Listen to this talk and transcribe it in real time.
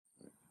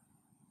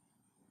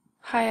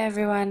Hi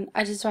everyone,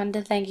 I just wanted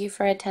to thank you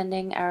for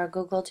attending our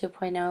Google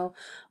 2.0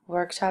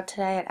 workshop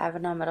today at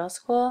Avenel Middle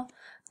School.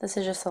 This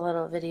is just a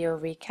little video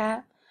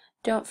recap.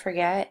 Don't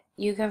forget,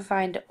 you can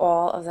find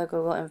all of the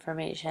Google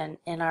information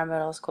in our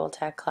middle school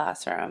tech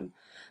classroom.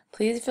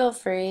 Please feel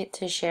free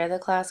to share the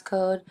class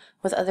code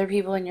with other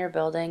people in your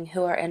building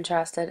who are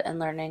interested in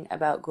learning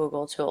about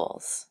Google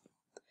tools.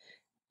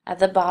 At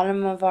the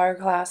bottom of our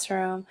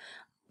classroom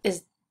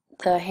is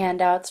the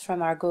handouts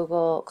from our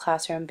Google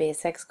Classroom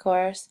Basics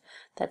course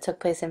that took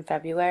place in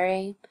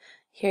February.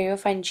 Here you'll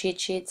find cheat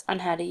sheets on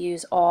how to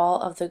use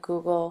all of the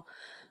Google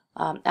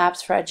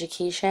apps for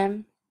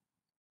education.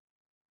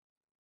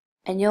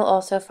 And you'll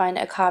also find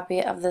a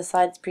copy of the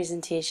slides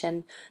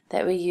presentation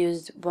that we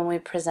used when we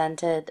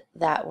presented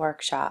that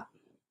workshop.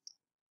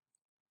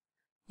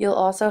 You'll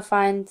also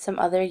find some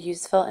other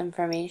useful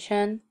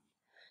information,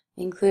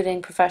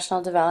 including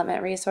professional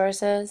development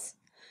resources.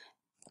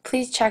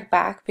 Please check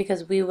back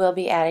because we will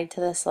be adding to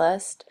this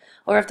list,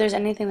 or if there's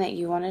anything that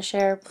you want to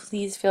share,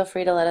 please feel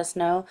free to let us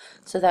know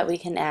so that we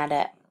can add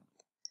it.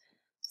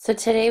 So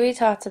today we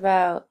talked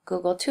about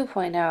Google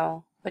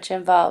 2.0, which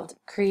involved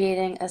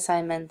creating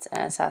assignments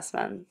and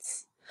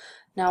assessments.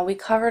 Now we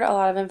covered a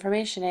lot of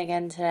information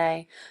again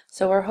today,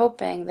 so we're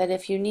hoping that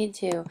if you need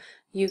to,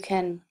 you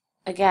can,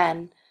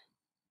 again,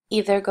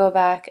 either go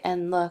back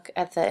and look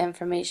at the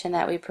information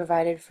that we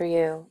provided for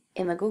you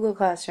in the Google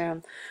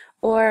Classroom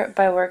or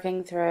by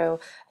working through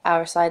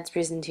our slides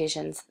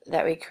presentations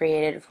that we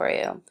created for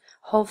you.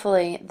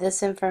 Hopefully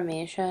this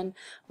information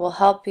will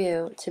help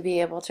you to be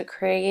able to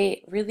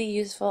create really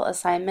useful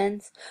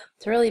assignments,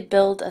 to really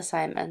build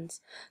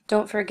assignments.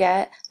 Don't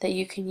forget that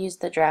you can use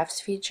the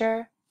drafts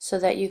feature so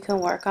that you can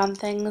work on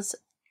things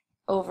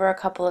over a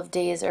couple of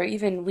days or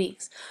even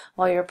weeks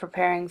while you're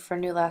preparing for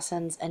new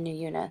lessons and new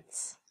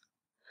units.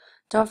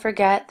 Don't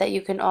forget that you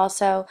can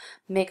also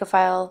make a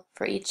file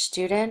for each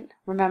student.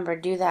 Remember,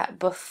 do that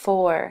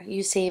before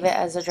you save it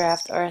as a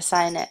draft or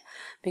assign it,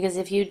 because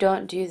if you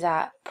don't do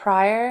that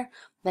prior,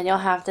 then you'll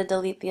have to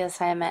delete the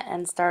assignment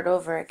and start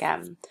over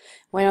again.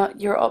 When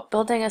you're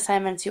building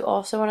assignments, you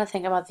also want to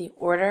think about the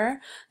order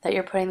that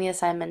you're putting the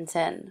assignments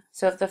in.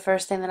 So if the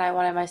first thing that I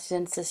wanted my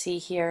students to see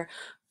here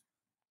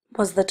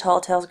was the Tall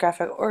Tales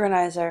graphic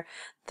organizer,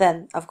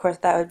 then of course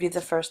that would be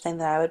the first thing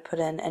that I would put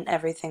in and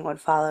everything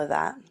would follow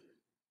that.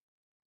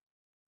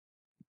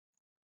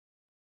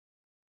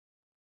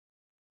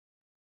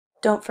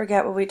 Don't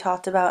forget what we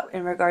talked about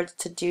in regards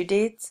to due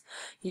dates.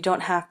 You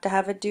don't have to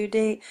have a due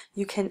date.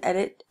 You can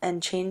edit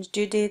and change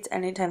due dates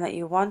anytime that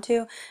you want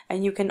to,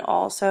 and you can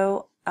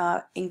also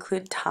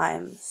include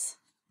times.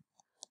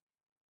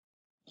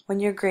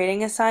 When you're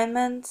grading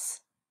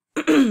assignments,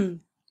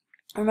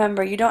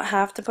 remember, you don't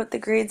have to put the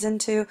grades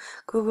into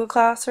Google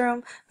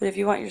Classroom, but if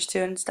you want your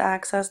students to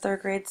access their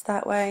grades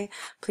that way,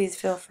 please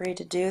feel free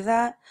to do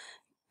that.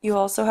 You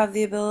also have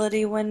the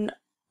ability when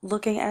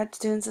looking at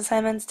students'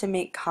 assignments to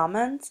make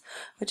comments,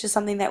 which is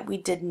something that we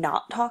did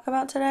not talk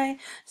about today.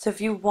 So if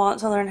you want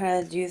to learn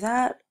how to do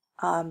that,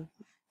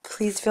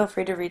 please feel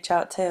free to reach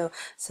out to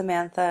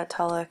Samantha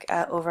Tulloch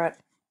over at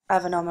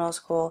Avenel Middle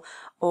School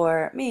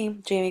or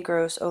me, Jamie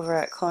Gross, over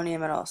at Colonia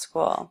Middle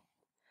School.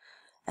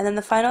 And then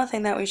the final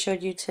thing that we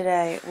showed you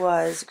today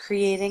was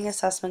creating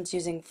assessments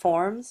using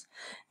forms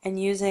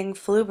and using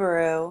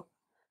Flubaroo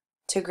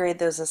to grade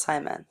those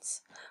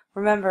assignments.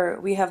 Remember,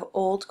 we have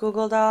old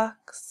Google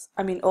Forms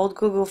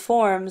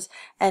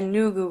and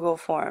new Google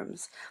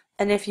Forms.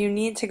 And if you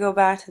need to go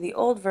back to the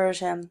old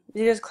version,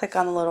 you just click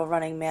on the little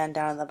running man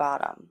down at the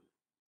bottom.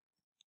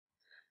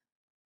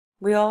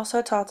 We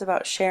also talked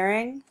about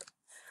sharing.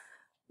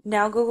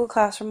 Now Google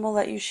Classroom will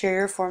let you share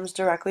your forms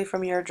directly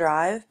from your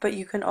drive, but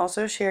you can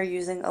also share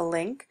using a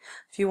link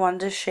if you wanted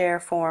to share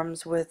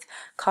forms with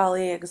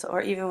colleagues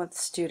or even with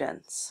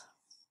students.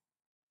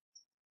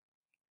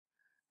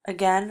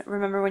 Again,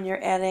 remember when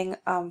you're adding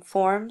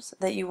forms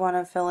that you want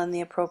to fill in the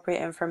appropriate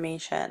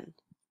information.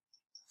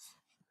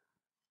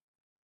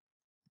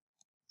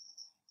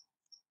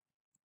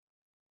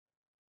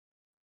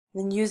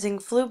 Then using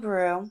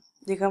Flubaroo,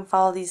 you can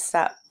follow these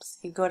steps.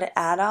 You go to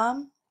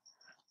Add-on,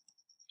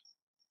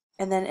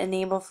 and then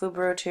enable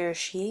Flubaroo to your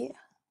sheet.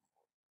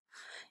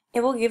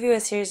 It will give you a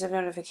series of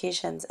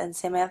notifications, and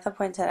Samantha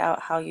pointed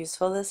out how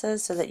useful this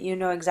is so that you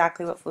know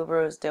exactly what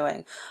Flubaroo is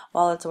doing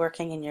while it's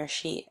working in your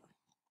sheet.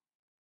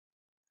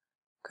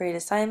 Grade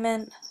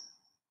assignment.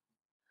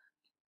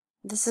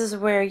 This is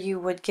where you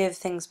would give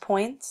things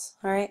points,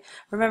 all right?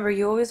 Remember,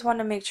 you always want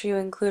to make sure you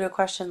include a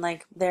question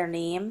like their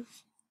name.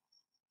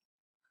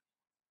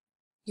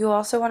 You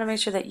also want to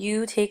make sure that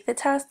you take the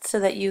test so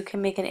that you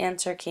can make an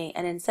answer key,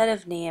 and instead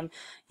of name,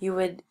 you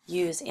would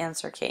use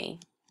answer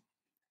key.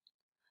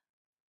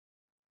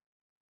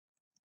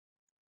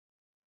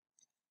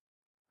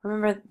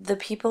 Remember, the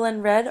people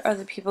in red are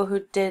the people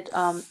who did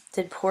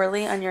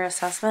poorly on your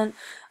assessment.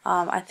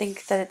 I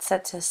think that it's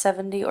set to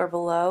 70 or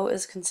below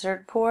is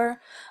considered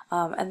poor.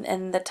 And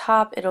in the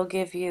top, it'll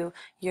give you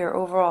your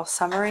overall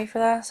summary for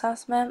that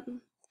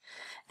assessment.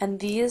 And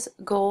these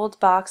gold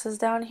boxes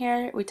down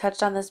here, we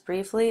touched on this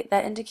briefly,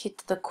 that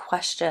indicates the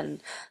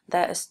question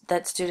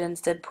that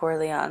students did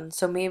poorly on.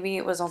 So maybe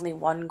it was only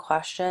one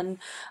question,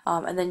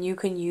 and then you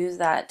can use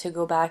that to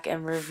go back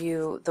and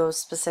review those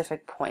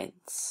specific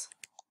points.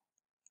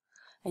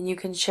 And you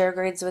can share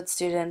grades with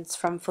students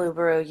from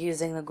Flubaroo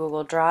using the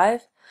Google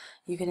Drive.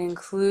 You can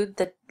include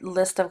the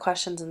list of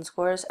questions and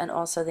scores and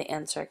also the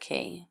answer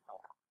key.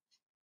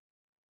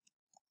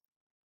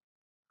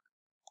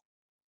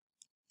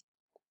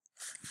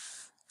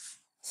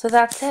 So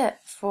that's it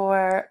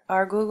for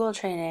our Google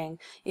training.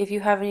 If you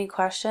have any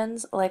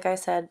questions, like I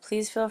said,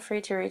 please feel free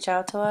to reach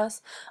out to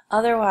us.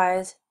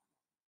 Otherwise,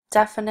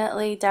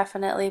 definitely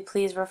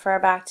please refer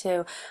back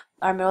to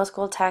our middle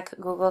school tech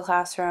Google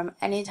Classroom.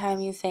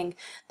 Anytime you think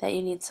that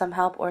you need some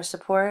help or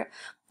support,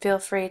 feel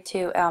free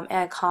to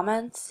add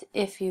comments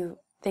if you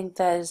think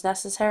that is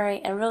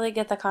necessary and really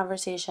get the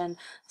conversation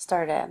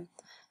started.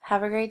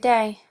 Have a great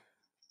day.